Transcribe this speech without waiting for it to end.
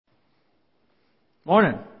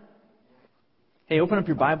Morning. Hey, open up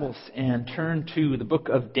your Bibles and turn to the book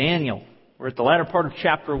of Daniel. We're at the latter part of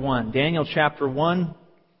chapter 1. Daniel chapter 1.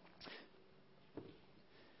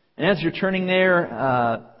 And as you're turning there,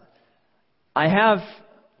 I have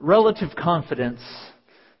relative confidence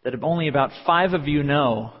that only about 5 of you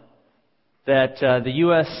know that the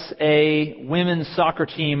USA women's soccer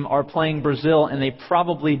team are playing Brazil, and they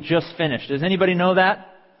probably just finished. Does anybody know that?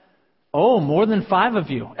 Oh, more than 5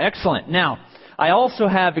 of you. Excellent. Now, I also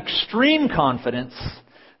have extreme confidence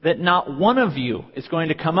that not one of you is going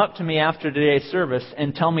to come up to me after today's service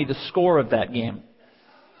and tell me the score of that game.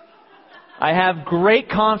 I have great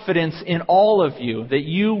confidence in all of you that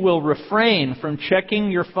you will refrain from checking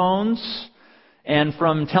your phones and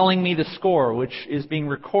from telling me the score, which is being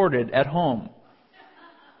recorded at home.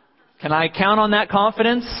 Can I count on that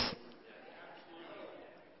confidence?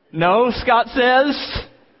 No, Scott says.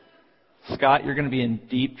 Scott, you're going to be in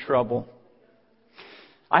deep trouble.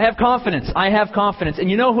 I have confidence. And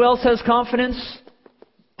you know who else has confidence?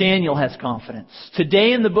 Daniel has confidence.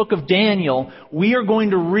 Today in the book of Daniel, we are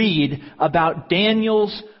going to read about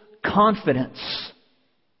Daniel's confidence.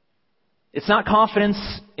 It's not confidence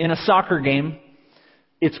in a soccer game.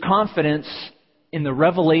 It's confidence in the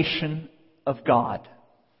revelation of God.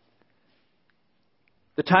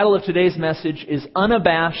 The title of today's message is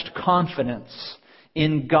Unabashed Confidence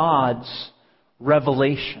in God's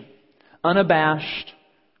Revelation. Unabashed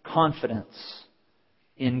confidence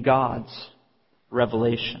in God's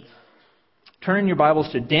revelation. Turn in your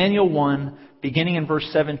Bibles to Daniel 1, beginning in verse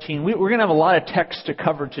 17. We're going to have a lot of text to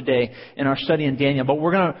cover today in our study in Daniel, but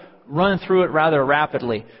we're going to run through it rather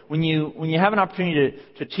rapidly. When you have an opportunity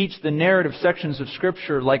to teach the narrative sections of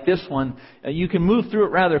Scripture like this one, you can move through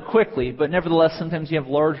it rather quickly, but nevertheless, sometimes you have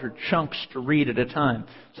larger chunks to read at a time.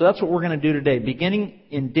 So that's what we're going to do today. Beginning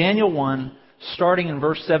in Daniel 1, starting in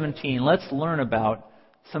verse 17, let's learn about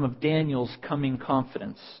some of Daniel's coming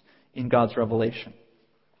confidence in God's revelation.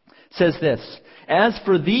 It says this, "As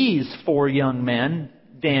for these 4 young men,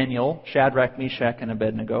 Daniel, Shadrach, Meshach, and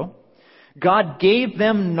Abednego, God gave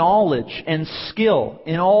them knowledge and skill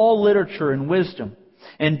in all literature and wisdom.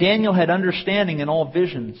 And Daniel had understanding in all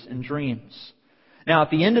visions and dreams. Now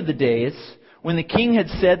at the end of the days, when the king had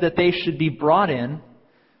said that they should be brought in,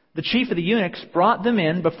 the chief of the eunuchs brought them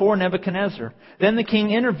in before Nebuchadnezzar. Then the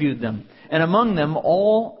king interviewed them, and among them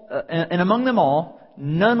all,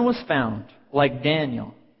 none was found like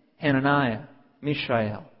Daniel, Hananiah,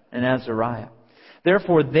 Mishael, and Azariah.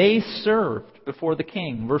 Therefore they served before the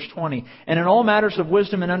king." Verse 20. "And in all matters of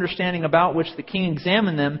wisdom and understanding about which the king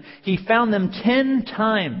examined them, he found them 10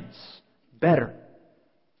 times better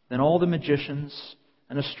than all the magicians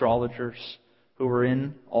and astrologers who were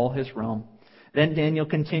in all his realm. Then Daniel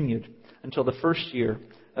continued until the first year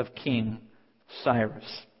of King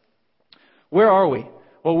Cyrus." Where are we?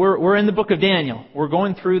 Well, we're in the book of Daniel. We're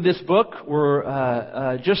going through this book.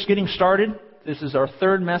 We're just getting started. This is our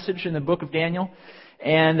 3rd message in the book of Daniel.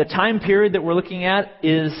 And the time period that we're looking at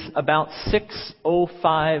is about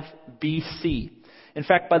 605 BC. In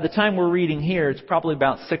fact, by the time we're reading here, it's probably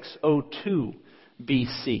about 602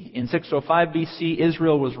 BC. In 605 BC,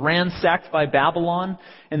 Israel was ransacked by Babylon,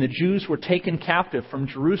 and the Jews were taken captive from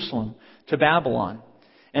Jerusalem to Babylon.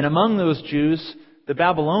 And among those Jews, the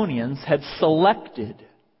Babylonians had selected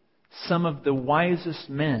some of the wisest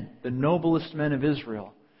men, the noblest men of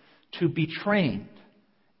Israel, to be trained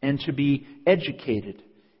and to be educated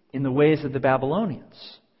in the ways of the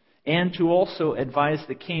Babylonians, and to also advise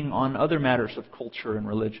the king on other matters of culture and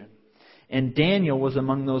religion. And Daniel was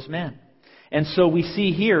among those men. And so we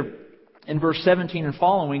see here, in verse 17 and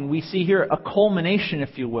following, we see here a culmination,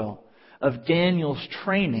 if you will, of Daniel's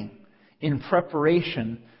training in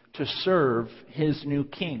preparation to serve his new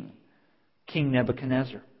king, King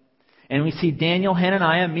Nebuchadnezzar. And we see Daniel,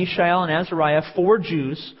 Hananiah, Mishael, and Azariah, 4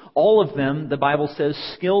 Jews, all of them, the Bible says,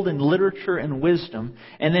 skilled in literature and wisdom.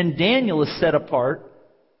 And then Daniel is set apart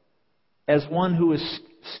as one who is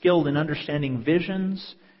skilled in understanding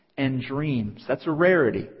visions and dreams. That's a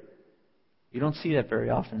rarity. You don't see that very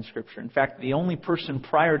often in Scripture. In fact, the only person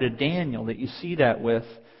prior to Daniel that you see that with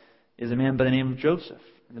is a man by the name of Joseph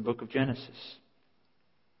in the book of Genesis.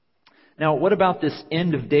 Now, what about this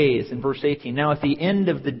end of days in verse 18? Now, at the end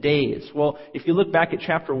of the days, well, if you look back at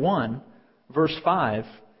chapter 1, verse 5,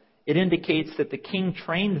 it indicates that the king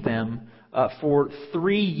trained them for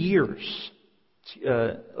 3 years.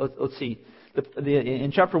 Let's see.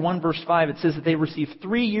 In chapter 1, verse 5, it says that they received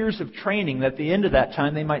 3 years of training, that at the end of that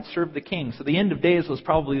time they might serve the king. So the end of days was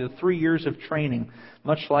probably the 3 years of training,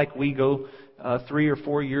 much like we go 3 or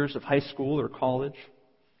 4 years of high school or college.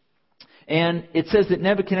 And it says that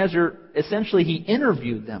Nebuchadnezzar, essentially, he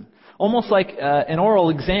interviewed them. Almost like an oral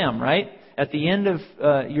exam, right? At the end of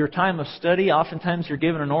your time of study, oftentimes you're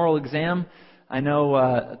given an oral exam. I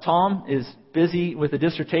know Tom is busy with a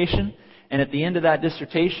dissertation. And at the end of that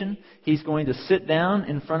dissertation, he's going to sit down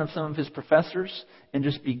in front of some of his professors and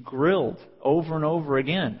just be grilled over and over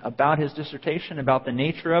again about his dissertation, about the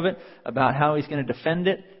nature of it, about how he's going to defend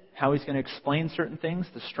it, how he's going to explain certain things,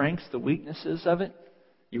 the strengths, the weaknesses of it.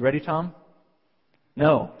 You ready, Tom?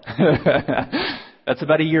 No. That's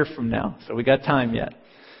about a year from now, so we got time yet.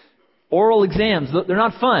 Oral exams, they're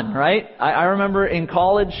not fun, right? I remember in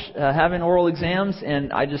college having oral exams,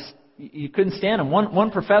 and you couldn't stand them.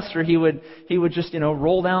 One professor, he would just,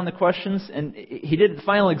 roll down the questions, and he did the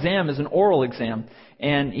final exam as an oral exam.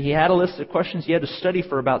 And he had a list of questions. You had to study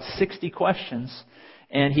for about 60 questions,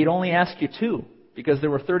 and he'd only ask you 2 because there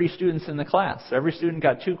were 30 students in the class. So every student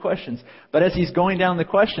got 2 questions. But as he's going down the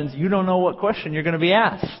questions, you don't know what question you're going to be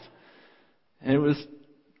asked. And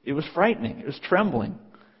it was frightening. It was trembling.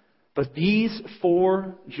 But these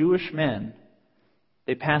 4 Jewish men,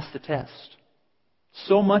 they passed the test.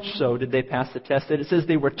 So much so did they pass the test that it says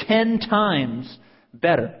they were 10 times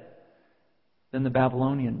better than the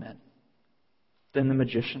Babylonian men, than the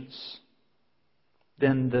magicians,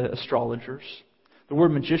 than the astrologers. The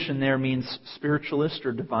word magician there means spiritualist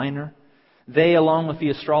or diviner. They, along with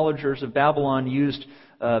the astrologers of Babylon, used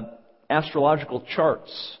astrological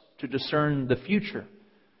charts to discern the future,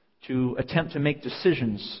 to attempt to make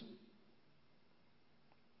decisions.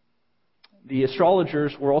 The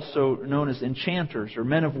astrologers were also known as enchanters or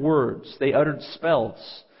men of words. They uttered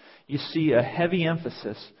spells. You see a heavy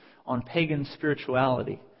emphasis on pagan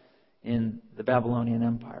spirituality in the Babylonian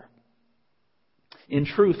Empire. In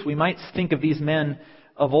truth, we might think of these men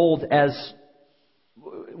of old as...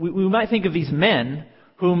 We might think of these men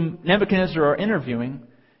whom Nebuchadnezzar are interviewing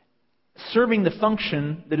serving the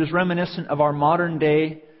function that is reminiscent of our modern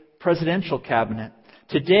day presidential cabinet.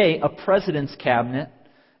 Today, a president's cabinet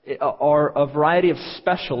are a variety of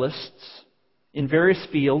specialists in various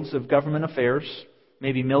fields of government affairs,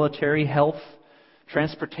 maybe military, health,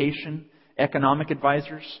 transportation, economic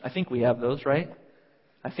advisors. I think we have those, right?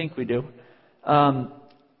 I think we do. In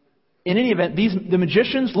any event, the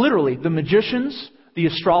magicians, literally, the magicians, the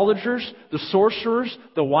astrologers, the sorcerers,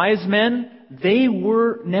 the wise men, they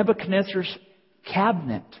were Nebuchadnezzar's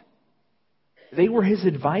cabinet. They were his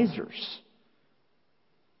advisors.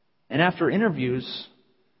 And after interviews,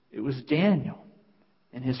 it was Daniel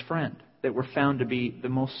and his friend that were found to be the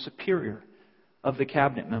most superior of the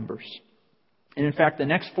cabinet members. And in fact, the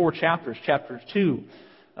next 4 chapters, chapters 2,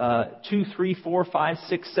 3, 4, 5,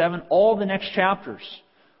 6, 7, all the next chapters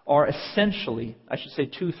are essentially,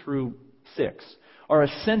 2 through 6, are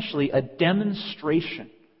essentially a demonstration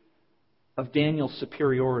of Daniel's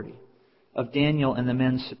superiority, of Daniel and the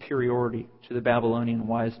men's superiority to the Babylonian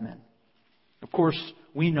wise men. Of course,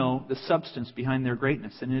 we know the substance behind their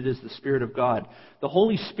greatness, and it is the Spirit of God. The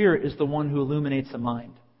Holy Spirit is the one who illuminates the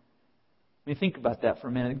mind. I mean, think about that for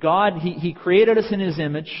a minute. God, He created us in His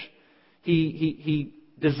image. He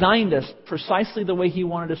designed us precisely the way He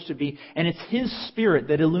wanted us to be, and it's His Spirit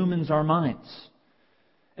that illumines our minds.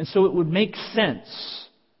 And so it would make sense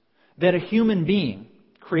that a human being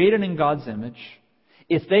created in God's image,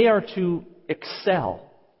 if they are to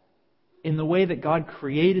excel in the way that God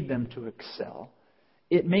created them to excel,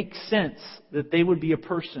 it makes sense that they would be a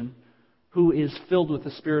person who is filled with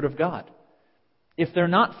the Spirit of God. If they're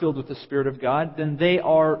not filled with the Spirit of God, then they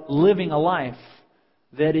are living a life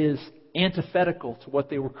that is antithetical to what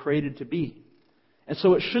they were created to be. And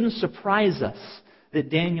so it shouldn't surprise us that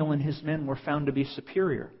Daniel and his men were found to be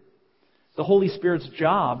superior. The Holy Spirit's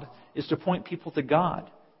job is to point people to God,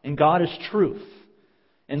 and God is truth.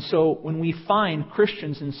 And so when we find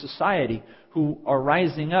Christians in society who are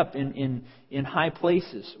rising up in high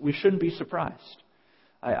places, we shouldn't be surprised.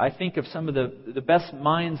 I think of some of the best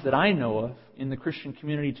minds that I know of in the Christian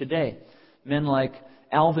community today. Men like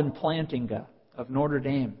Alvin Plantinga of Notre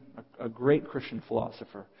Dame, a great Christian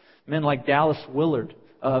philosopher. Men like Dallas Willard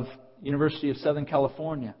of University of Southern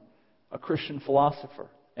California, a Christian philosopher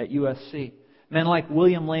at USC. Men like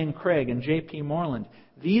William Lane Craig and J.P. Moreland.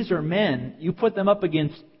 These are men, you put them up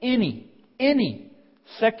against any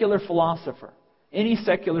secular philosopher, any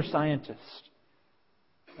secular scientist.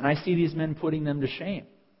 And I see these men putting them to shame.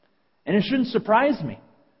 And it shouldn't surprise me,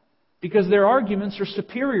 because their arguments are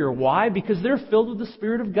superior. Why? Because they're filled with the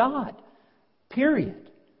Spirit of God. Period.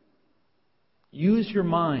 Use your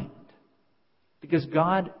mind, because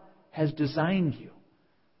God has designed you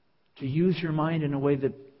to use your mind in a way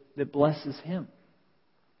that blesses Him,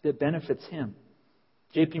 that benefits Him.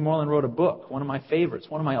 J.P. Moreland wrote a book, one of my favorites,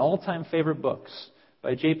 one of my all-time favorite books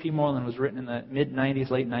by J.P. Moreland, was written in the mid-'90s,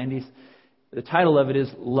 late '90s. The title of it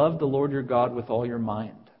is Love the Lord Your God with All Your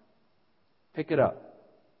Mind. Pick it up.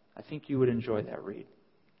 I think you would enjoy that read.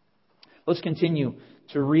 Let's continue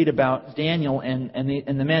to read about Daniel and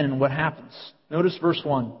the men and what happens. Notice verse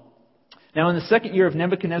 1. Now in the second year of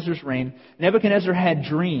Nebuchadnezzar's reign, Nebuchadnezzar had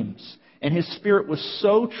dreams, and his spirit was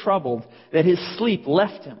so troubled that his sleep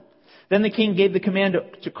left him. Then the king gave the command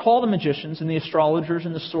to call the magicians and the astrologers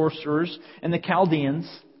and the sorcerers and the Chaldeans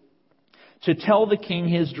to tell the king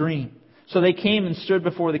his dream. So they came and stood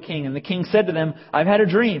before the king. And the king said to them, I've had a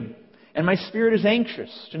dream, and my spirit is anxious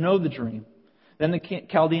to know the dream. Then the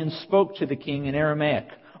Chaldeans spoke to the king in Aramaic.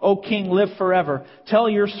 O king, live forever. Tell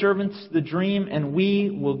your servants the dream, and we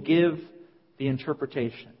will give the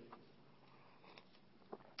interpretation.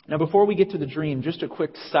 Now before we get to the dream, just a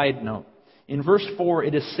quick side note. In verse 4,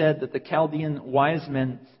 it is said that the Chaldean wise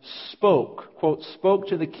men spoke, quote, spoke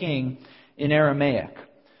to the king in Aramaic.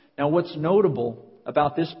 Now what's notable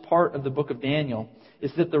about this part of the book of Daniel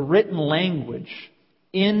is that the written language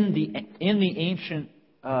in the ancient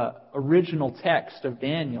original text of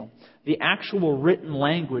Daniel, the actual written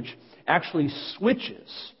language actually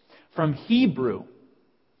switches from Hebrew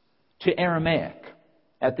to Aramaic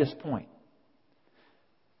at this point.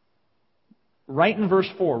 Right in verse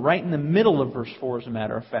 4, right in the middle of verse 4, as a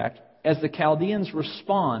matter of fact, as the Chaldeans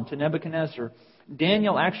respond to Nebuchadnezzar,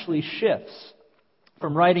 Daniel actually shifts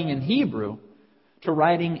from writing in Hebrew to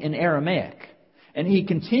writing in Aramaic. And he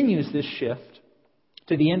continues this shift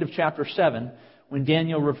to the end of chapter 7, when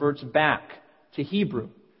Daniel reverts back to Hebrew.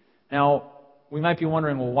 Now, we might be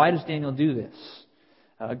wondering, well, why does Daniel do this?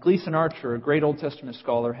 Gleason Archer, a great Old Testament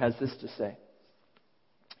scholar, has this to say.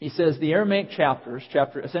 He says the Aramaic chapters,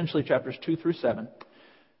 essentially chapters 2 through 7,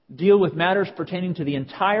 deal with matters pertaining to the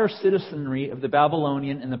entire citizenry of the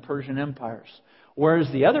Babylonian and the Persian empires,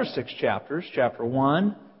 whereas the other 6 chapters, chapter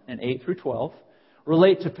 1 and 8 through 12,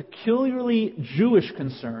 relate to peculiarly Jewish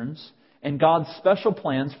concerns and God's special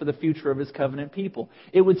plans for the future of His covenant people.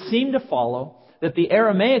 It would seem to follow that the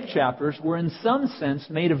Aramaic chapters were in some sense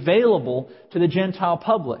made available to the Gentile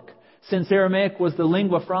public, since Aramaic was the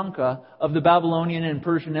lingua franca of the Babylonian and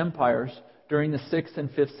Persian empires during the 6th and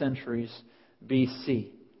 5th centuries BC.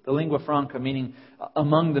 The lingua franca meaning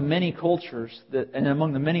among the many cultures and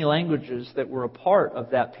among the many languages that were a part of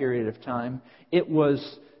that period of time, it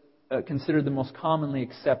was considered the most commonly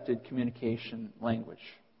accepted communication language.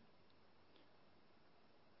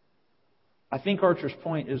 I think Archer's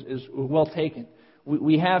point is well taken.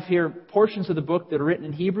 We have here portions of the book that are written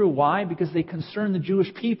in Hebrew. Why? Because they concern the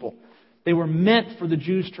Jewish people. They were meant for the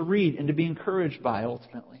Jews to read and to be encouraged by,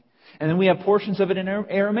 ultimately. And then we have portions of it in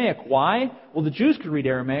Aramaic. Why? Well, the Jews could read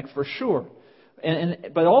Aramaic for sure.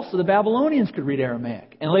 But also the Babylonians could read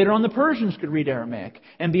Aramaic. And later on the Persians could read Aramaic.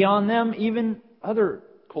 And beyond them, even other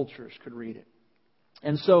cultures could read it.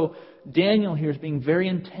 And so Daniel here is being very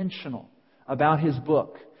intentional about his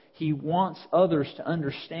book. He wants others to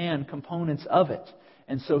understand components of it.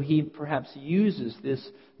 And so he perhaps uses this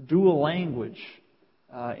dual language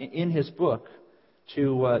in his book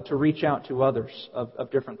to reach out to others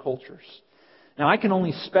of different cultures. Now, I can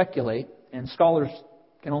only speculate, and scholars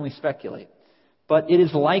can only speculate, but it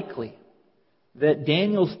is likely that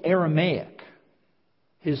Daniel's Aramaic,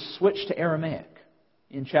 his switch to Aramaic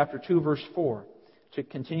in chapter 2, verse 4, to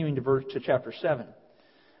continuing to chapter 7,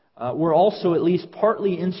 were also at least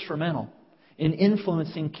partly instrumental in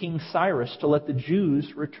influencing King Cyrus to let the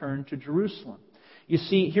Jews return to Jerusalem. You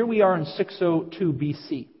see, here we are in 602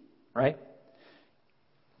 BC, right?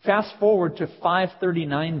 Fast forward to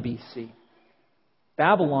 539 BC.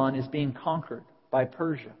 Babylon is being conquered by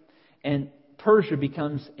Persia, and Persia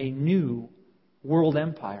becomes a new world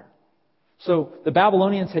empire. So the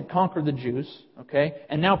Babylonians had conquered the Jews, okay,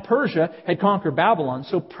 and now Persia had conquered Babylon.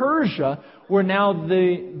 So Persia were now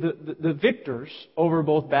the victors over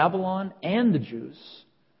both Babylon and the Jews.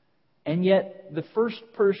 And yet the first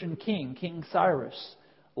Persian king, King Cyrus,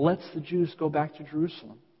 lets the Jews go back to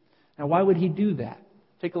Jerusalem. Now why would he do that?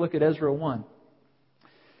 Take a look at Ezra 1.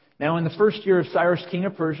 Now in the first year of Cyrus, king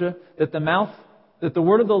of Persia, that the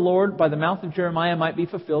word of the Lord by the mouth of Jeremiah might be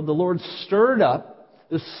fulfilled, the Lord stirred up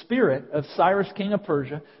the spirit of Cyrus, king of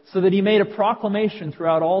Persia, so that he made a proclamation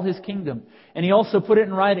throughout all his kingdom. And he also put it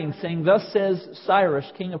in writing, saying, Thus says Cyrus,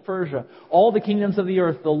 king of Persia, all the kingdoms of the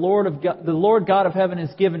earth, the Lord God of heaven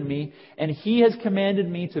has given me, and He has commanded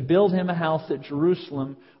me to build Him a house at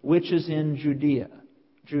Jerusalem, which is in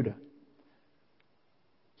Judah.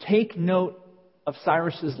 Take note of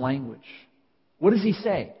Cyrus's language. What does he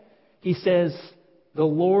say? He says, the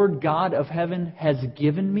Lord God of heaven has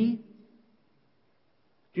given me.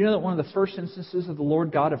 Do you know that one of the first instances of the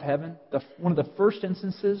Lord God of heaven, one of the first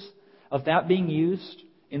instances of that being used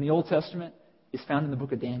in the Old Testament is found in the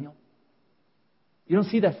book of Daniel? You don't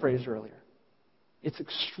see that phrase earlier. It's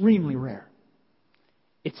extremely rare.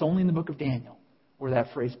 It's only in the book of Daniel where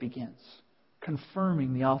that phrase begins,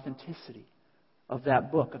 confirming the authenticity of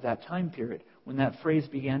that book, of that time period, when that phrase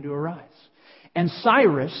began to arise. And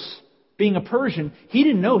Cyrus, being a Persian, he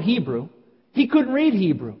didn't know Hebrew. He couldn't read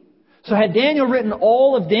Hebrew. So had Daniel written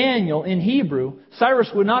all of Daniel in Hebrew, Cyrus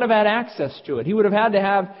would not have had access to it. He would have had to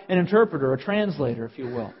have an interpreter, a translator, if you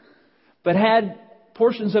will. But had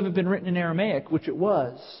portions of it been written in Aramaic, which it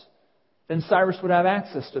was, then Cyrus would have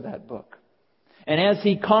access to that book. And as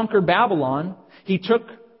he conquered Babylon, he took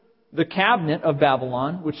the cabinet of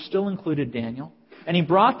Babylon, which still included Daniel, and he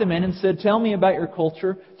brought them in and said, tell me about your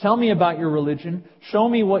culture, tell me about your religion, show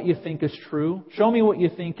me what you think is true, show me what you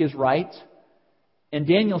think is right. And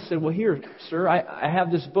Daniel said, well, here, sir, I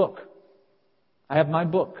have this book. I have my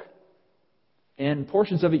book. And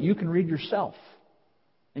portions of it you can read yourself.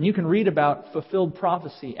 And you can read about fulfilled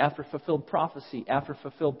prophecy after fulfilled prophecy after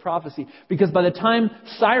fulfilled prophecy. Because by the time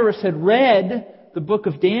Cyrus had read the book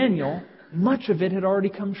of Daniel, much of it had already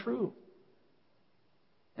come true.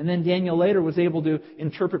 And then Daniel later was able to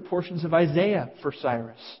interpret portions of Isaiah for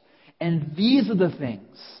Cyrus. And these are the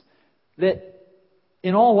things that,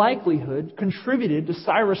 in all likelihood, contributed to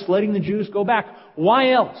Cyrus letting the Jews go back.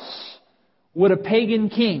 Why else would a pagan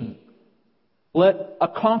king let a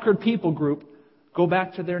conquered people group go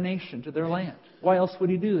back to their nation, to their land? Why else would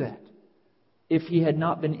he do that? If he had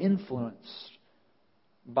not been influenced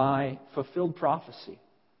by fulfilled prophecy,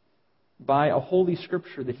 by a holy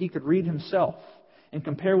scripture that he could read himself and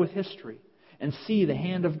compare with history and see the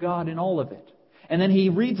hand of God in all of it. And then he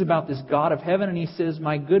reads about this God of heaven and he says,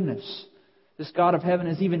 my goodness, this God of heaven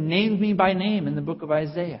has even named me by name in the book of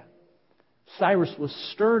Isaiah. Cyrus was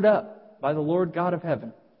stirred up by the Lord God of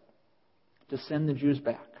heaven to send the Jews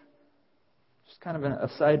back. Just kind of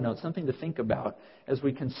a side note, something to think about as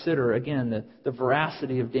we consider, again, the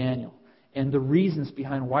veracity of Daniel and the reasons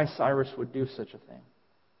behind why Cyrus would do such a thing.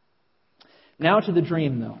 Now to the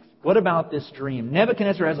dream, though. What about this dream?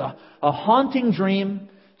 Nebuchadnezzar has a haunting dream.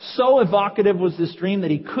 So evocative was this dream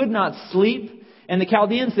that he could not sleep. And the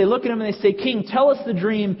Chaldeans, they look at him and they say, King, tell us the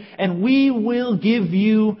dream and we will give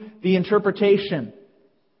you the interpretation.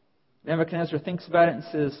 Nebuchadnezzar thinks about it and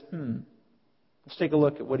says, Let's take a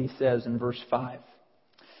look at what he says in verse 5.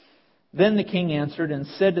 Then the king answered and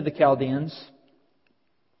said to the Chaldeans,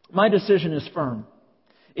 my decision is firm.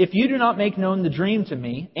 If you do not make known the dream to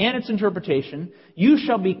me and its interpretation, you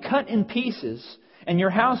shall be cut in pieces and your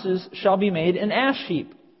houses shall be made an ash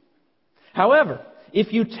heap. However,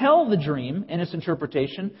 if you tell the dream and its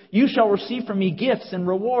interpretation, you shall receive from me gifts and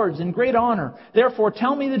rewards and great honor. Therefore,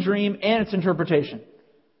 tell me the dream and its interpretation.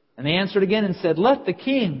 And they answered again and said, let the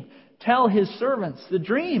king tell his servants the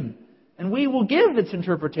dream, and we will give its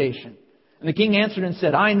interpretation. And the king answered and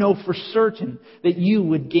said, I know for certain that you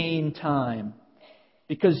would gain time,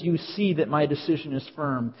 because you see that my decision is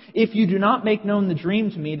firm. If you do not make known the dream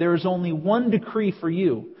to me, there is only one decree for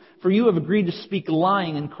you. For you have agreed to speak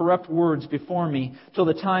lying and corrupt words before me till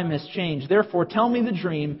the time has changed. Therefore, tell me the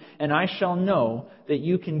dream, and I shall know that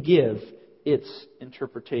you can give its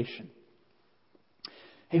interpretation.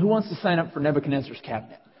 Hey, who wants to sign up for Nebuchadnezzar's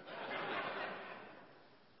cabinet?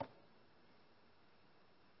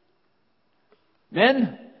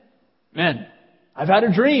 Men, I've had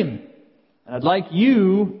a dream, and I'd like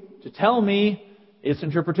you to tell me its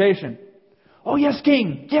interpretation. Oh, yes,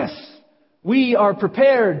 King, yes. We are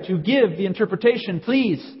prepared to give the interpretation.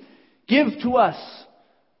 Please, give to us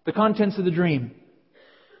the contents of the dream.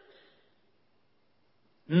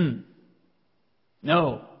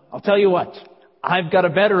 No, I'll tell you what. I've got a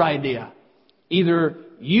better idea. Either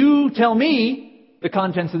you tell me the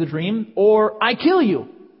contents of the dream, or I kill you.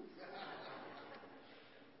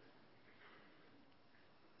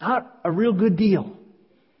 Not a real good deal.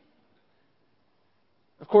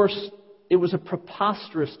 Of course, it was a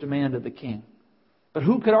preposterous demand of the king. But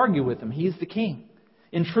who could argue with him? He's the king.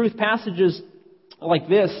 In truth, passages like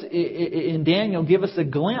this in Daniel give us a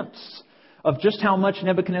glimpse of just how much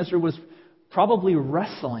Nebuchadnezzar was probably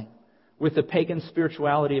wrestling with the pagan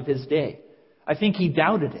spirituality of his day. I think he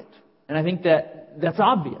doubted it. And I think that's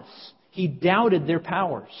obvious. He doubted their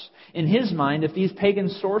powers. In his mind, if these pagan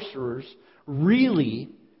sorcerers really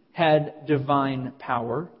had divine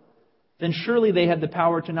power, then surely they had the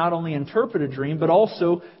power to not only interpret a dream, but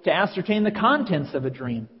also to ascertain the contents of a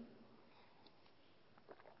dream.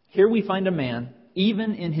 Here we find a man,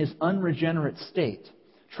 even in his unregenerate state,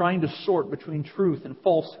 trying to sort between truth and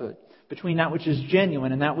falsehood, between that which is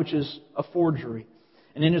genuine and that which is a forgery.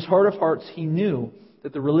 And in his heart of hearts, he knew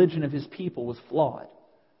that the religion of his people was flawed.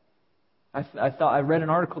 I read an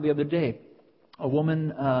article the other day. A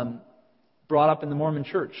woman brought up in the Mormon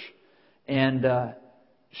church, and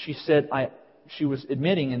she said she was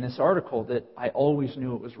admitting in this article that I always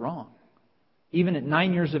knew it was wrong. Even at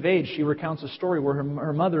 9 years of age, she recounts a story where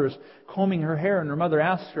her mother is combing her hair, and her mother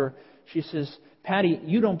asks her, she says, "Patty,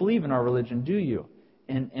 you don't believe in our religion, do you?"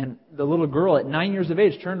 And the little girl at 9 years of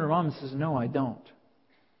age turned to her mom and says, "No, I don't."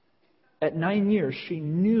 At 9 years, she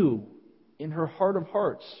knew in her heart of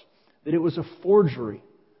hearts that it was a forgery,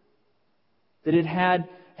 that it had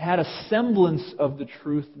a semblance of the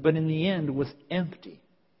truth, but in the end was empty.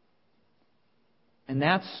 And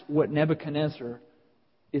that's what Nebuchadnezzar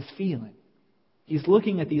is feeling. He's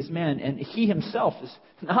looking at these men, and he himself is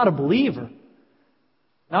not a believer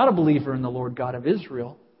in the Lord God of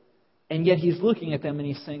Israel, and yet he's looking at them and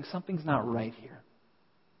he's saying, something's not right here.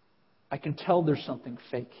 I can tell there's something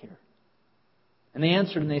fake here. And they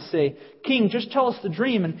answered and they say, "King, just tell us the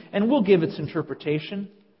dream and we'll give its interpretation."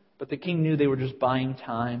 But the king knew they were just buying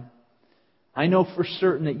time. "I know for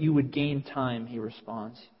certain that you would gain time," he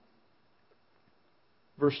responds.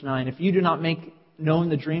 Verse 9, "If you do not make known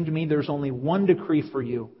the dream to me, there's only one decree for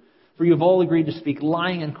you. For you have all agreed to speak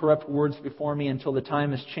lying and corrupt words before me until the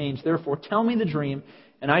time has changed. Therefore, tell me the dream,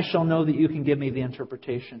 and I shall know that you can give me the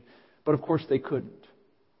interpretation." But of course they couldn't.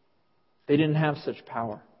 They didn't have such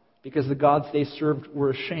power, because the gods they served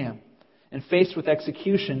were a sham. And faced with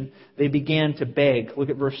execution, they began to beg. Look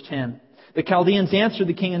at verse 10. "The Chaldeans answered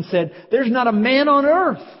the king and said, 'There's not a man on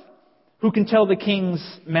earth who can tell the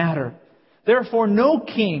king's matter. Therefore, no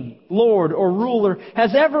king, lord, or ruler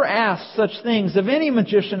has ever asked such things of any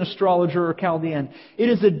magician, astrologer, or Chaldean. It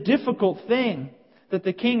is a difficult thing that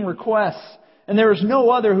the king requests, and there is no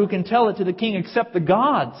other who can tell it to the king except the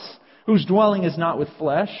gods, whose dwelling is not with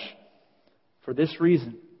flesh.' For this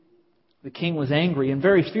reason, the king was angry and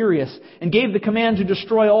very furious, and gave the command to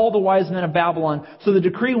destroy all the wise men of Babylon. So the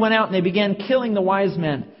decree went out, and they began killing the wise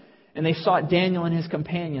men. And they sought Daniel and his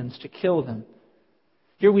companions to kill them."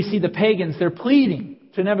 Here we see the pagans, they're pleading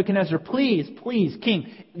to Nebuchadnezzar, "Please, please, king,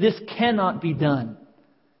 this cannot be done.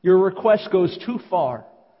 Your request goes too far."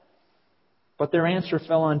 But their answer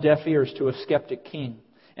fell on deaf ears to a skeptic king.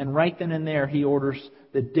 And right then and there, he orders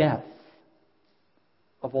the death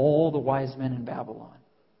of all the wise men in Babylon.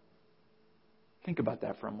 Think about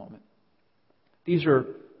that for a moment. These are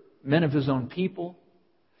men of his own people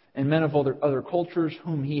and men of other cultures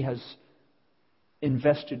whom he has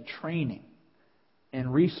invested training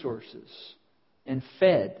and resources and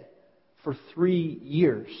fed for 3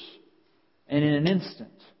 years. And in an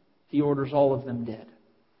instant, he orders all of them dead.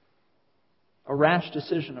 A rash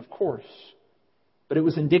decision, of course, but it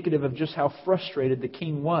was indicative of just how frustrated the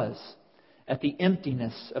king was at the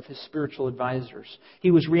emptiness of his spiritual advisors.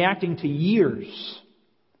 He was reacting to years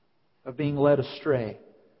of being led astray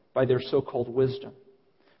by their so-called wisdom.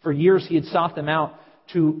 For years he had sought them out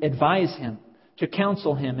to advise him, to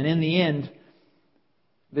counsel him, and in the end,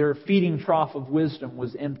 their feeding trough of wisdom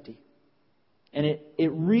was empty. And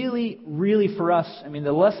it really for us,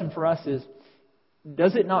 the lesson for us is,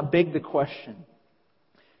 does it not beg the question,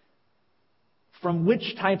 from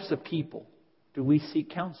which types of people do we seek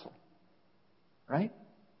counsel? Right?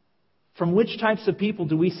 From which types of people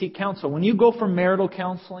do we seek counsel? When you go for marital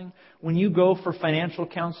counseling, when you go for financial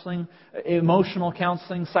counseling, emotional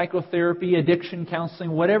counseling, psychotherapy, addiction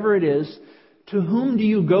counseling, whatever it is, to whom do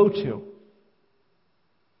you go to?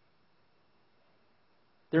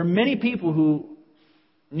 There are many people who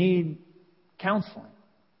need counseling.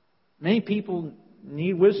 Many people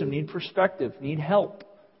need wisdom, need perspective, need help.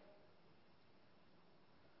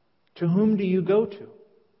 To whom do you go to?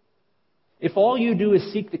 If all you do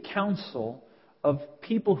is seek the counsel of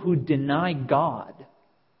people who deny God,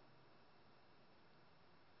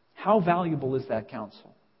 how valuable is that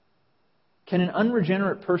counsel? Can an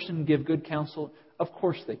unregenerate person give good counsel? Of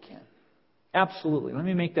course they can. Absolutely. Let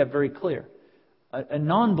me make that very clear. A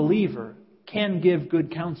non-believer can give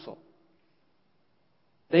good counsel.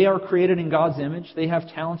 They are created in God's image. They have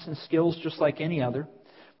talents and skills just like any other.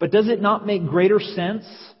 But does it not make greater sense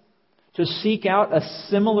to seek out a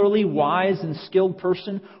similarly wise and skilled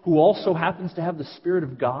person who also happens to have the Spirit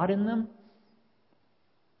of God in them?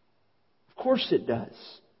 Of course it does.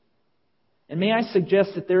 And may I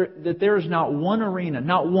suggest that there is not one arena,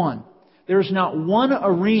 there is not one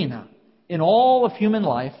arena in all of human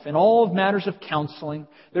life, in all of matters of counseling,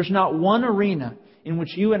 there's not one arena in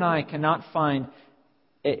which you and I cannot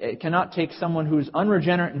take someone who is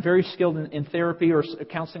unregenerate and very skilled in therapy or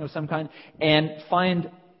counseling of some kind and find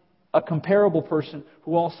a comparable person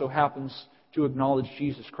who also happens to acknowledge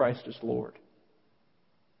Jesus Christ as Lord.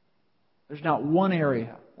 There's not one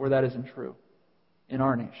area where that isn't true in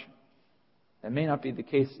our nation. That may not be the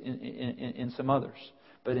case in some others.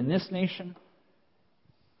 But in this nation,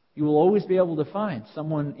 you will always be able to find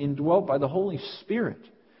someone indwelt by the Holy Spirit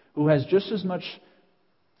who has just as much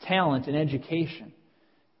talent and education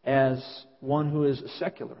as one who is a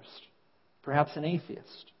secularist, perhaps an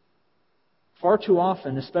atheist. Far too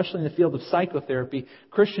often, especially in the field of psychotherapy,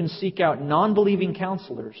 Christians seek out non-believing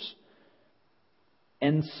counselors,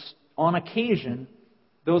 and on occasion,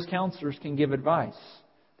 those counselors can give advice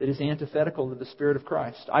that is antithetical to the Spirit of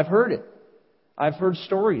Christ. I've heard it. I've heard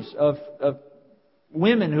stories of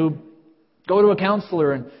women who go to a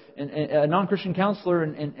counselor, and a non-Christian counselor,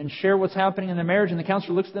 and share what's happening in their marriage, and the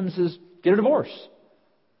counselor looks at them and says, "Get a divorce."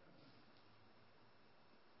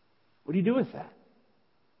 What do you do with that?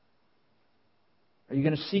 Are you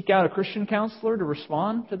going to seek out a Christian counselor to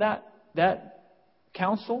respond to that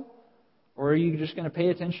counsel? Or are you just going to pay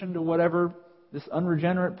attention to whatever this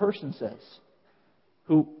unregenerate person says,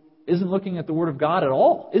 who isn't looking at the Word of God at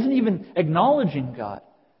all, isn't even acknowledging God,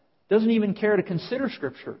 doesn't even care to consider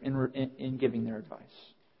Scripture in giving their advice?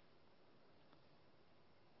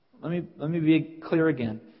 Let me be clear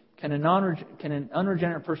again. Can an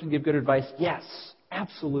unregenerate person give good advice? Yes,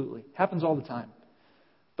 absolutely. Happens all the time.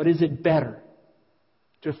 But is it better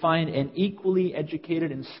to find an equally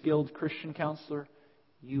educated and skilled Christian counselor?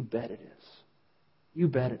 You bet it is. You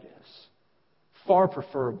bet it is. Far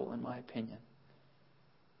preferable, in my opinion.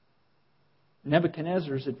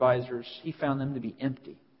 Nebuchadnezzar's advisors, he found them to be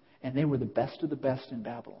empty. And they were the best of the best in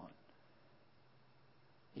Babylon.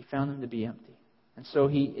 He found them to be empty. And so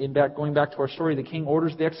going back to our story, the king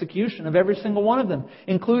orders the execution of every single one of them,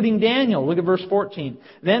 including Daniel. Look at verse 14.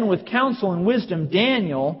 Then with counsel and wisdom,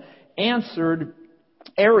 Daniel answered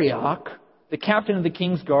Arioch, the captain of the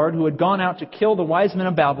king's guard, who had gone out to kill the wise men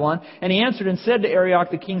of Babylon. And he answered and said to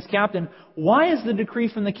Arioch, the king's captain, "Why is the decree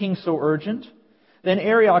from the king so urgent?" Then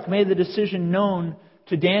Arioch made the decision known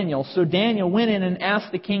to Daniel. So Daniel went in and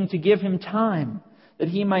asked the king to give him time, that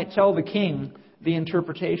he might tell the king the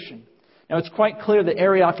interpretation. Now it's quite clear that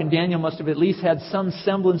Arioch and Daniel must have at least had some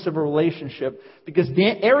semblance of a relationship, because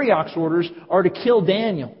Arioch's orders are to kill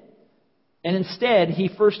Daniel. And instead, he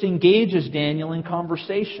first engages Daniel in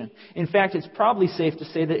conversation. In fact, it's probably safe to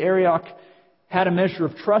say that Arioch had a measure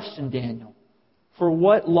of trust in Daniel. For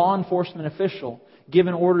what law enforcement official,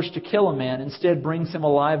 given orders to kill a man, instead brings him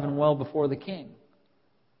alive and well before the king?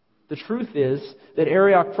 The truth is that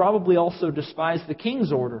Arioch probably also despised the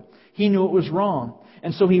king's order. He knew it was wrong.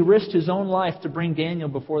 And so he risked his own life to bring Daniel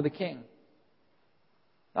before the king.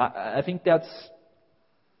 I think that's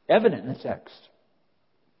evident in the text.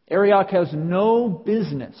 Arioch has no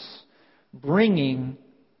business bringing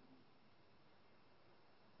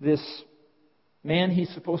this man he's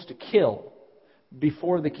supposed to kill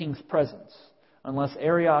before the king's presence, unless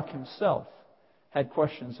Arioch himself had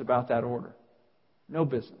questions about that order. No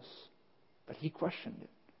business. But he questioned it.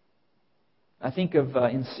 I think of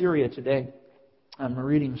in Syria today, I'm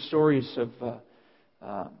reading stories of,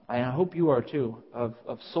 I hope you are too,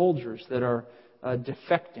 of soldiers that are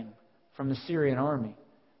defecting from the Syrian army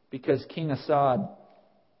because King Assad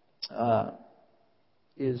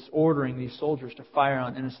is ordering these soldiers to fire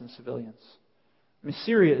on innocent civilians. I mean,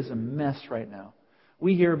 Syria is a mess right now.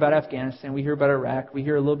 We hear about Afghanistan, we hear about Iraq, we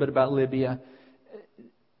hear a little bit about Libya.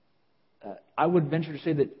 I would venture to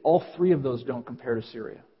say that all three of those don't compare to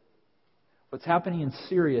Syria. What's happening in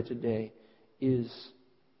Syria today is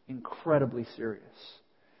incredibly serious.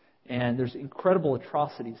 And there's incredible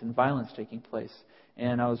atrocities and violence taking place.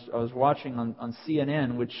 And I was watching on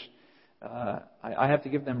CNN, which I have to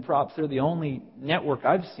give them props. They're the only network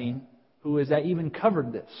I've seen who has even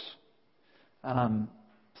covered this.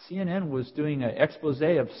 CNN was doing an expose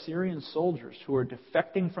of Syrian soldiers who are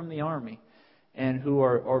defecting from the army and who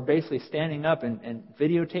are basically standing up and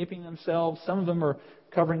videotaping themselves. Some of them are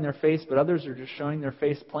covering their face, but others are just showing their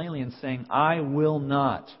face plainly and saying, "I will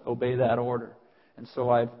not obey that order. And so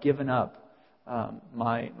I've given up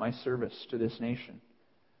my service to this nation."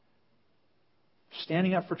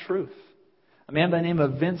 Standing up for truth. A man by the name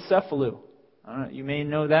of Vince Cephalou. You may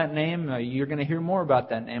know that name. You're going to hear more about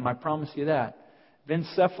that name. I promise you that. Vince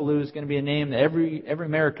Cephalou is going to be a name that every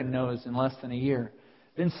American knows in less than a year.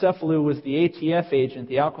 Vince Cephalou was the ATF agent,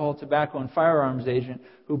 the alcohol, tobacco, and firearms agent,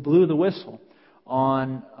 who blew the whistle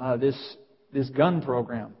on this gun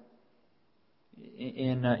program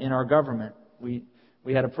in our government. We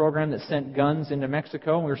had a program that sent guns into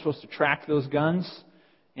Mexico, and we were supposed to track those guns,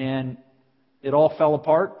 and it all fell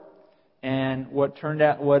apart. And what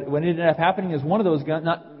ended up happening is one of those guns,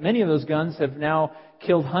 not many of those guns, have now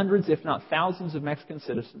killed hundreds, if not thousands, of Mexican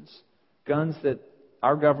citizens. Guns that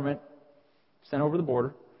our government sent over the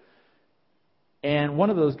border. And one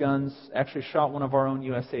of those guns actually shot one of our own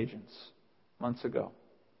U.S. agents months ago.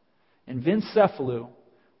 And Vince Cephalou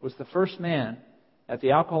was the first man at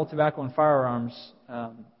the Alcohol, Tobacco, and Firearms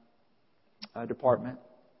Department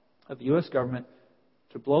of the U.S. government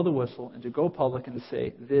to blow the whistle and to go public and to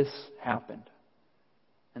say, this happened.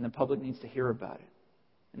 And the public needs to hear about it.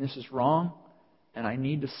 And this is wrong, and I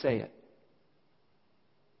need to say it.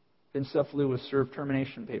 Vince Cephalou was served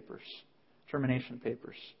termination papers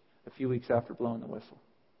a few weeks after blowing the whistle.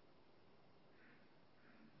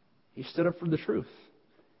 He stood up for the truth.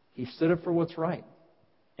 He stood up for what's right.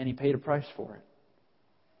 And he paid a price for it.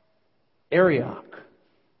 Arioch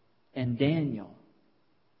and Daniel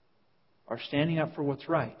are standing up for what's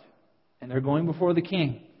right. And they're going before the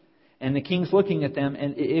king. And the king's looking at them.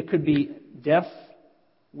 And it could be death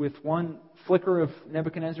with one flicker of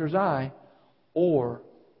Nebuchadnezzar's eye. Or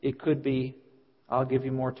it could be, I'll give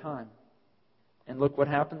you more time. And look what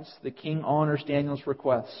happens. The king honors Daniel's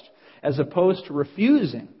request. As opposed to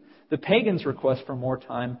refusing the pagan's request for more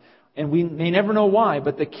time. And we may never know why,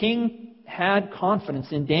 but the king had confidence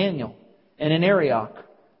in Daniel and in Arioch,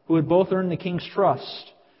 who had both earned the king's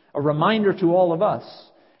trust. A reminder to all of us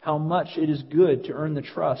how much it is good to earn the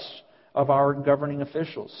trust of our governing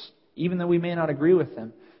officials. Even though we may not agree with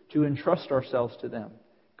them, to entrust ourselves to them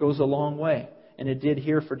goes a long way. And it did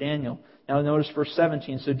here for Daniel. Now notice verse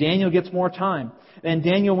 17. So Daniel gets more time. Then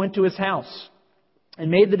Daniel went to his house and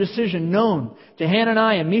made the decision known to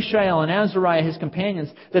Hananiah, Mishael, and Azariah, his companions,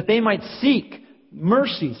 that they might seek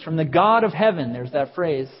mercies from the God of heaven. There's that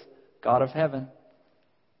phrase, God of heaven.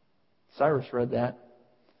 Cyrus read that.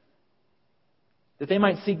 That they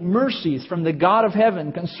might seek mercies from the God of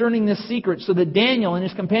heaven concerning this secret, so that Daniel and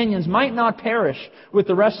his companions might not perish with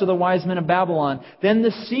the rest of the wise men of Babylon. Then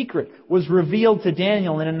the secret was revealed to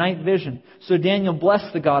Daniel in a night vision. So Daniel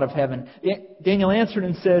blessed the God of heaven. Daniel answered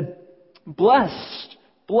and said,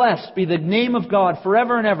 Blessed be the name of God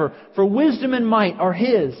forever and ever, for wisdom and might are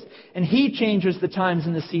His, and He changes the times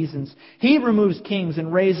and the seasons. He removes kings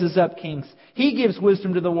and raises up kings. He gives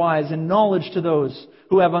wisdom to the wise and knowledge to those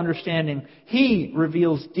who have understanding. He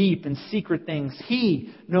reveals deep and secret things.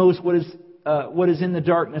 He knows what is in the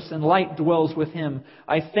darkness, and light dwells with Him.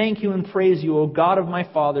 I thank you and praise you, O God of my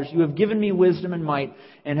fathers. You have given me wisdom and might,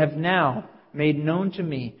 and have now made known to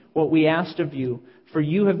me what we asked of you. For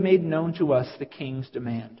you have made known to us the king's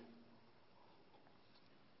demand.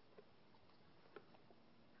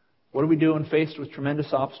 What do we do when faced with tremendous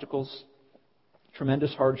obstacles,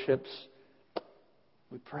 tremendous hardships?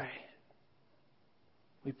 We pray.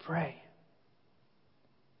 We pray.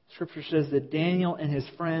 Scripture says that Daniel and his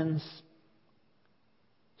friends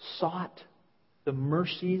sought the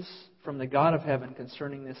mercies from the God of heaven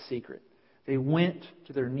concerning this secret. They went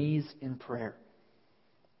to their knees in prayer.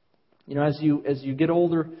 You know, as you get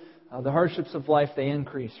older, the hardships of life, they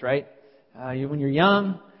increase, right? When you're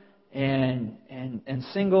young and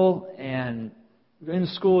single and in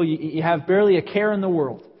school, you have barely a care in the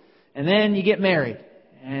world. And then you get married.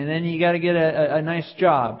 And then you got to get a nice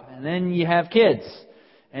job. And then you have kids.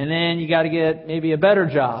 And then you got to get maybe a better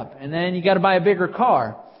job. And then you got to buy a bigger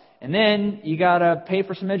car. And then you got to pay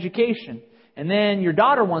for some education. And then your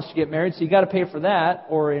daughter wants to get married, so you got to pay for that.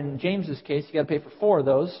 Or in James's case, you got to pay for 4 of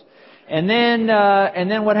those. And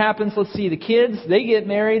then what happens? Let's see, the kids, they get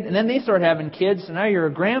married, and then they start having kids. So now you're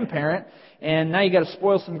a grandparent, and now you got to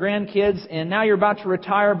spoil some grandkids, and now you're about to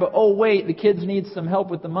retire, but oh wait, the kids need some help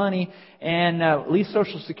with the money, and at least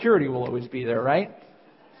Social Security will always be there, right?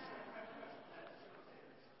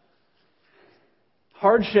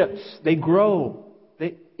 Hardships, they grow.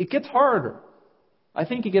 It gets harder. I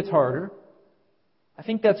think it gets harder. I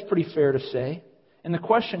think that's pretty fair to say. And the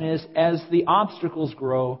question is, as the obstacles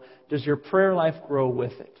grow, does your prayer life grow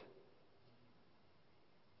with it?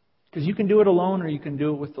 Because you can do it alone or you can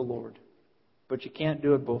do it with the Lord. But you can't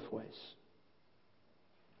do it both ways.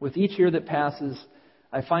 With each year that passes,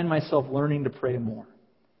 I find myself learning to pray more.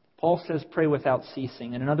 Paul says pray without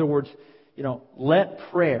ceasing. And in other words, let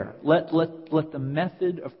prayer, let the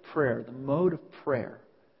method of prayer, the mode of prayer,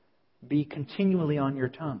 be continually on your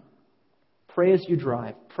tongue. Pray as you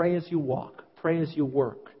drive. Pray as you walk. Pray as you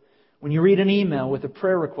work. When you read an email with a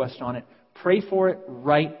prayer request on it, pray for it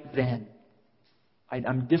right then.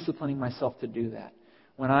 I'm disciplining myself to do that.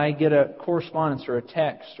 When I get a correspondence or a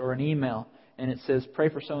text or an email and it says pray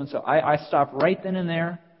for so-and-so, I stop right then and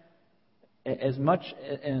there. As much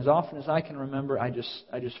and as often as I can remember, I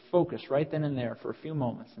just focus right then and there for a few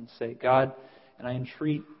moments and say, God, and I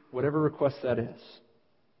entreat whatever request that is.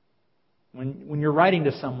 When you're writing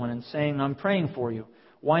to someone and saying, I'm praying for you,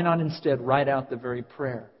 why not instead write out the very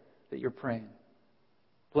prayer that you're praying?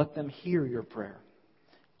 Let them hear your prayer.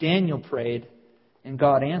 Daniel prayed, and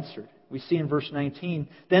God answered. We see in verse 19,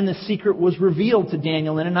 then the secret was revealed to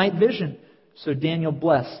Daniel in a night vision. So Daniel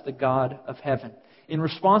blessed the God of heaven. In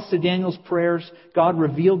response to Daniel's prayers, God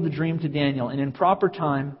revealed the dream to Daniel. And in proper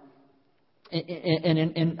time,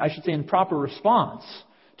 in proper response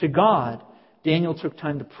to God, Daniel took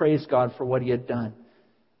time to praise God for what he had done.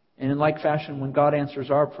 And in like fashion, when God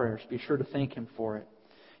answers our prayers, be sure to thank Him for it.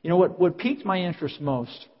 You know, what piqued my interest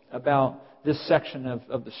most about this section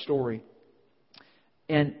of the story,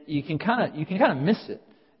 and you can kind of miss it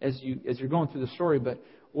as you're going through the story, but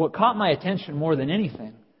what caught my attention more than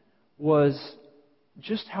anything was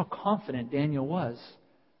just how confident Daniel was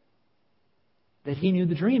that he knew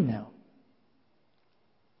the dream now.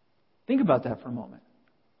 Think about that for a moment.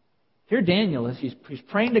 Here Daniel is, he's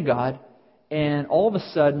praying to God, and all of a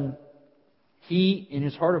sudden, he, in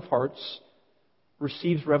his heart of hearts,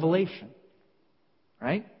 receives revelation.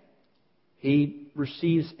 Right? He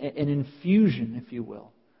receives an infusion, if you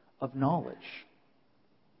will, of knowledge.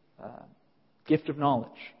 Gift of knowledge.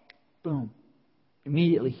 Boom.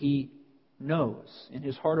 Immediately he knows, in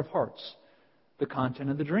his heart of hearts, the content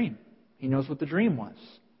of the dream. He knows what the dream was.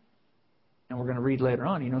 And we're going to read later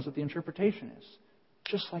on, he knows what the interpretation is.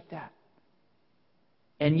 Just like that.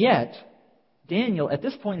 And yet, Daniel, at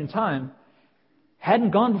this point in time,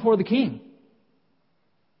 hadn't gone before the king.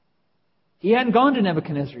 He hadn't gone to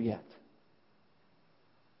Nebuchadnezzar yet.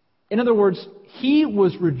 In other words, he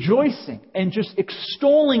was rejoicing and just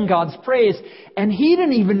extolling God's praise, and he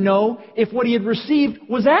didn't even know if what he had received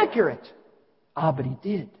was accurate. But he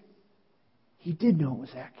did. He did know it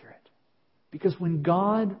was accurate. Because when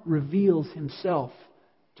God reveals Himself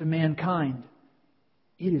to mankind,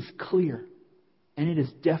 it is clear, and it is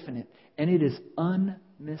definite, and it is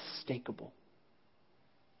unmistakable.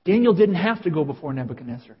 Daniel didn't have to go before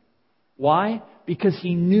Nebuchadnezzar. Why? Because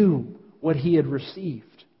he knew what he had received.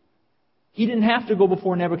 He didn't have to go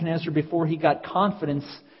before Nebuchadnezzar before he got confidence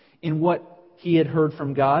in what he had heard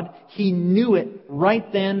from God. He knew it right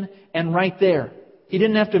then and right there. He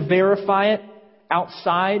didn't have to verify it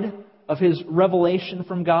outside of his revelation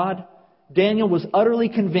from God. Daniel was utterly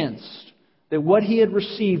convinced that what he had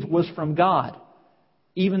received was from God,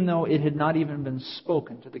 even though it had not even been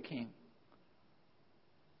spoken to the king.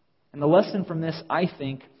 And the lesson from this, I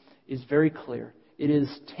think, is very clear. It is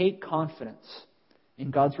take confidence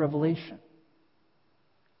in God's revelation.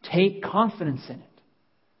 Take confidence in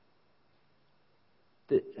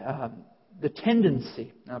it. The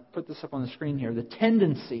tendency, now I'll put this up on the screen here, the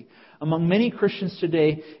tendency among many Christians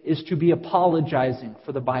today is to be apologizing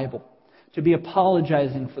for the Bible, to be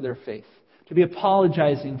apologizing for their faith, to be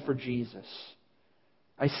apologizing for Jesus.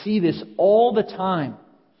 I see this all the time.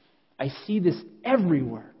 I see this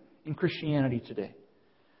everywhere in Christianity today.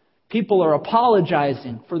 People are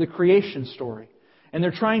apologizing for the creation story. And they're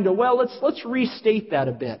trying to, let's restate that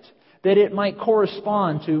a bit, that it might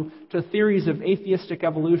correspond to theories of atheistic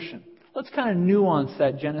evolution. Let's kind of nuance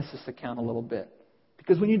that Genesis account a little bit,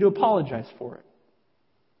 because we need to apologize for it.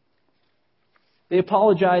 They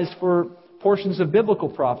apologize for portions of biblical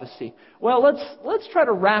prophecy. Well, let's try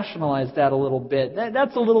to rationalize that a little bit.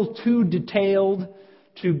 That's a little too detailed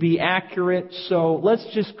to be accurate, so let's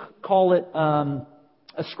just call it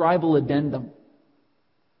a scribal addendum.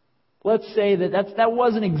 Let's say that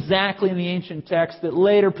wasn't exactly in the ancient text, that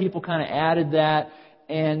later people kind of added that,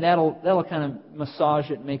 and that'll kind of massage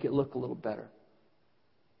it and make it look a little better.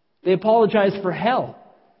 They apologize for hell,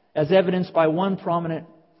 as evidenced by one prominent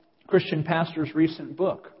Christian pastor's recent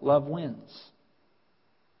book, Love Wins.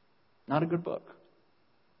 Not a good book.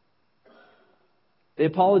 They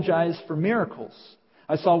apologize for miracles.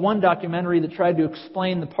 I saw one documentary that tried to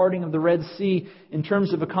explain the parting of the Red Sea in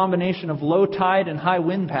terms of a combination of low tide and high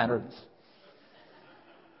wind patterns.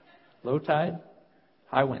 Low tide,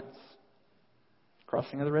 high winds.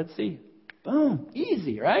 Crossing of the Red Sea. Boom.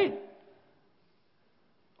 Easy, right?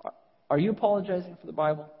 Are you apologizing for the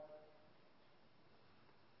Bible? Are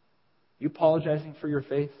you apologizing for your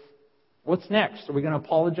faith? What's next? Are we going to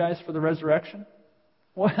apologize for the resurrection?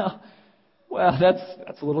 Well,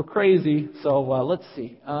 that's a little crazy. So let's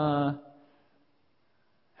see. How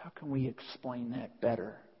can we explain that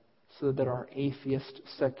better so that our atheist,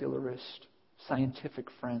 secularist, scientific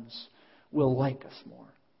friends will like us more?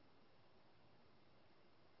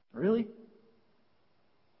 Really?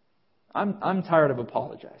 I'm tired of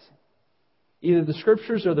apologizing. Either the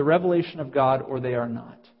Scriptures are the revelation of God or they are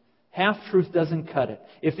not. Half-truth doesn't cut it.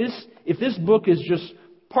 If this book is just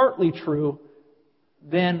partly true,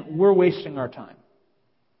 then we're wasting our time.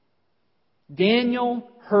 Daniel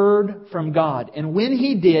heard from God. And when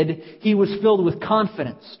he did, he was filled with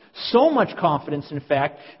confidence. So much confidence, in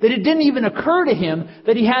fact, that it didn't even occur to him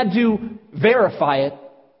that he had to verify it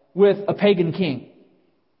with a pagan king.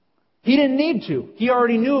 He didn't need to. He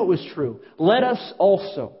already knew it was true. Let us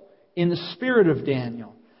also, in the spirit of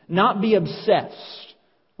Daniel, not be obsessed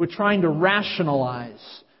with trying to rationalize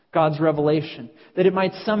God's revelation, that it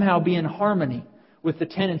might somehow be in harmony with the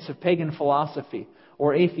tenets of pagan philosophy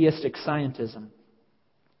or atheistic scientism.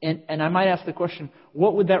 And I might ask the question,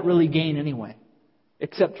 what would that really gain anyway?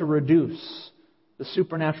 Except to reduce the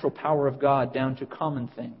supernatural power of God down to common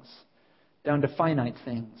things, down to finite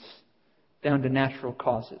things, down to natural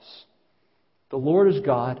causes. The Lord is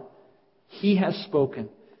God. He has spoken.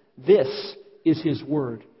 This is His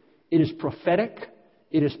Word. It is prophetic.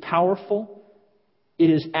 It is powerful. It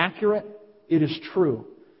is accurate. It is true.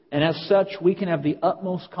 And as such, we can have the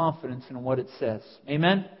utmost confidence in what it says.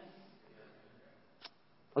 Amen?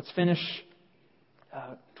 Let's finish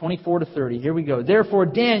 24 to 30. Here we go. Therefore,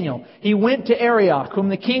 Daniel, he went to Arioch, whom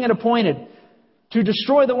the king had appointed to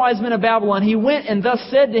destroy the wise men of Babylon. He went and thus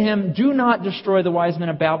said to him, do not destroy the wise men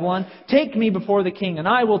of Babylon. Take me before the king, and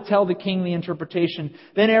I will tell the king the interpretation.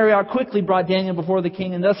 Then Arioch quickly brought Daniel before the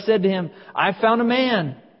king, and thus said to him, I found a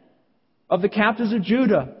man of the captives of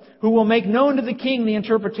Judah, who will make known to the king the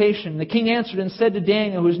interpretation. The king answered and said to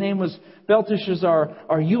Daniel, whose name was Belteshazzar,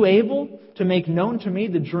 are you able to make known to me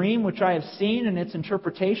the dream which I have seen and its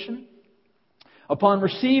interpretation? Upon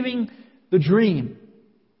receiving the dream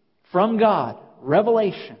from God,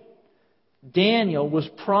 revelation, Daniel was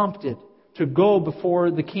prompted to go before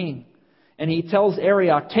the king. And he tells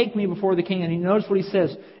Arioch, take me before the king. And he notice what he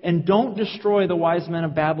says, and don't destroy the wise men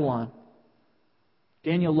of Babylon.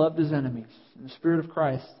 Daniel loved his enemies in the Spirit of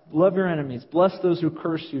Christ. Love your enemies. Bless those who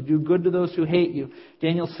curse you. Do good to those who hate you.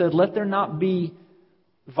 Daniel said, let there not be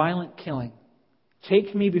violent killing.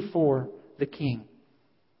 Take me before the king.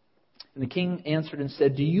 And the king answered and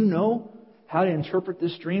said, do you know how to interpret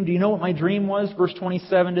this dream? Do you know what my dream was? Verse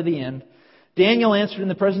 27 to the end. Daniel answered in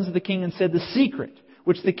the presence of the king and said, the secret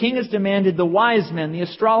which the king has demanded, the wise men, the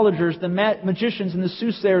astrologers, the magicians, and the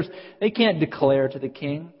soothsayers, they can't declare to the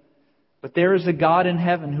king. But there is a God in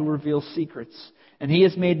heaven who reveals secrets. And He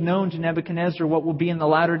has made known to Nebuchadnezzar what will be in the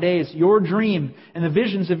latter days. Your dream and the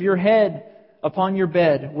visions of your head upon your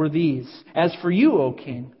bed were these. As for you, O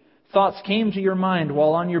king, thoughts came to your mind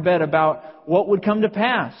while on your bed about what would come to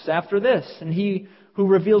pass after this. And He who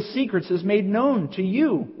reveals secrets has made known to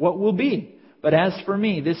you what will be. But as for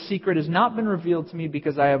me, this secret has not been revealed to me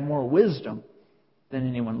because I have more wisdom than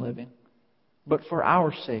anyone living, but for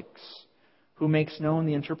our sakes, who makes known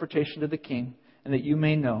the interpretation to the king, and that you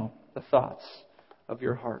may know the thoughts of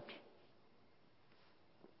your heart.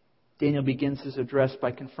 Daniel begins his address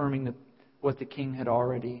by confirming what the king had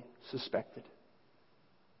already suspected.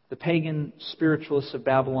 The pagan spiritualists of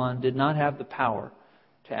Babylon did not have the power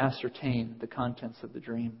to ascertain the contents of the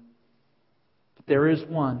dream. But there is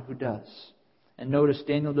one who does. And notice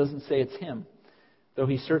Daniel doesn't say it's him, though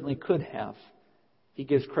he certainly could have. He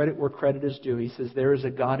gives credit where credit is due. He says, there is a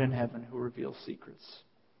God in heaven who reveals secrets.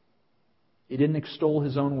 He didn't extol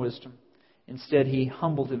his own wisdom. Instead, he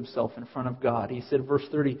humbled himself in front of God. He said, verse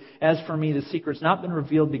 30, as for me, the secret's not been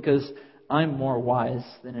revealed because I'm more wise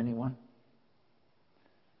than anyone.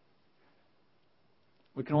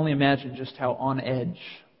 We can only imagine just how on edge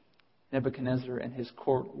Nebuchadnezzar and his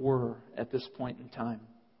court were at this point in time.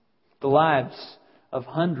 The lives of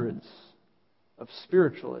hundreds of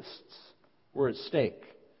spiritualists were at stake.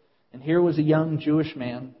 And here was a young Jewish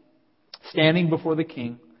man standing before the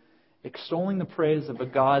king, extolling the praise of a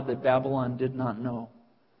God that Babylon did not know.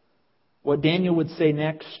 What Daniel would say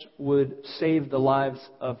next would save the lives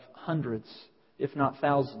of hundreds, if not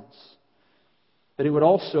thousands. But it would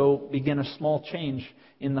also begin a small change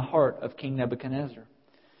in the heart of King Nebuchadnezzar.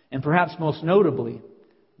 And perhaps most notably,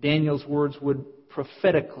 Daniel's words would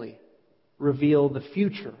prophetically reveal the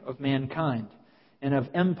future of mankind and of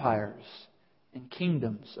empires and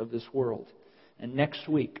kingdoms of this world. And next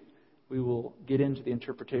week, we will get into the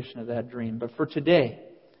interpretation of that dream. But for today,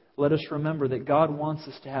 let us remember that God wants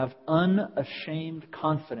us to have unashamed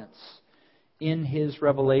confidence in His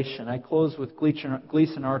revelation. I close with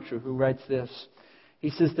Gleason Archer, who writes this. He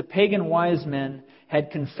says, the pagan wise men had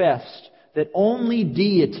confessed that only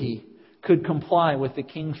deity could comply with the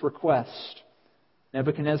king's request.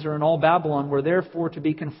 Nebuchadnezzar and all Babylon were therefore to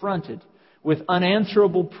be confronted with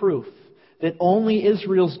unanswerable proof that only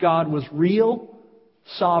Israel's God was real,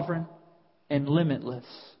 sovereign, and limitless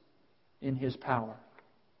in His power.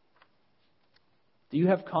 Do you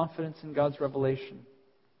have confidence in God's revelation?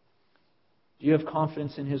 Do you have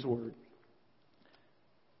confidence in His Word?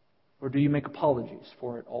 Or do you make apologies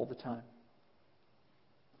for it all the time?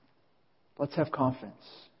 Let's have confidence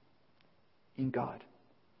in God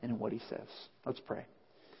and in what He says. Let's pray.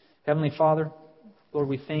 Heavenly Father, Lord,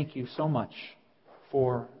 we thank You so much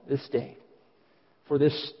for this day, for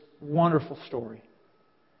this wonderful story.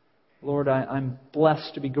 Lord, I'm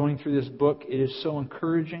blessed to be going through this book. It is so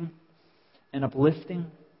encouraging and uplifting.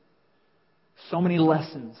 So many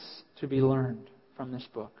lessons to be learned from this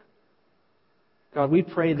book. God, we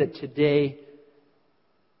pray that today,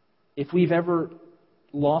 if we've ever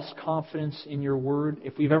lost confidence in Your Word,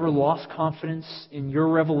 if we've ever lost confidence in Your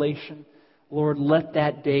revelation, Lord, let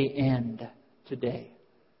that day end today.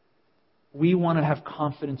 We want to have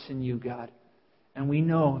confidence in You, God. And we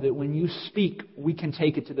know that when You speak, we can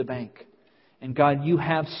take it to the bank. And God, You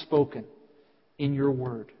have spoken in Your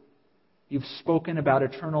Word. You've spoken about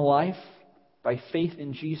eternal life by faith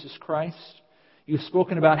in Jesus Christ. You've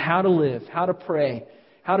spoken about how to live, how to pray,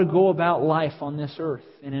 how to go about life on this earth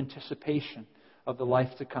in anticipation of the life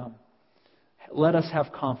to come. Let us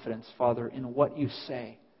have confidence, Father, in what You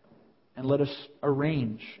say. And let us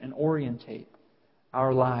arrange and orientate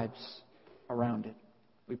our lives around it.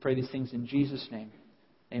 We pray these things in Jesus' name.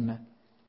 Amen.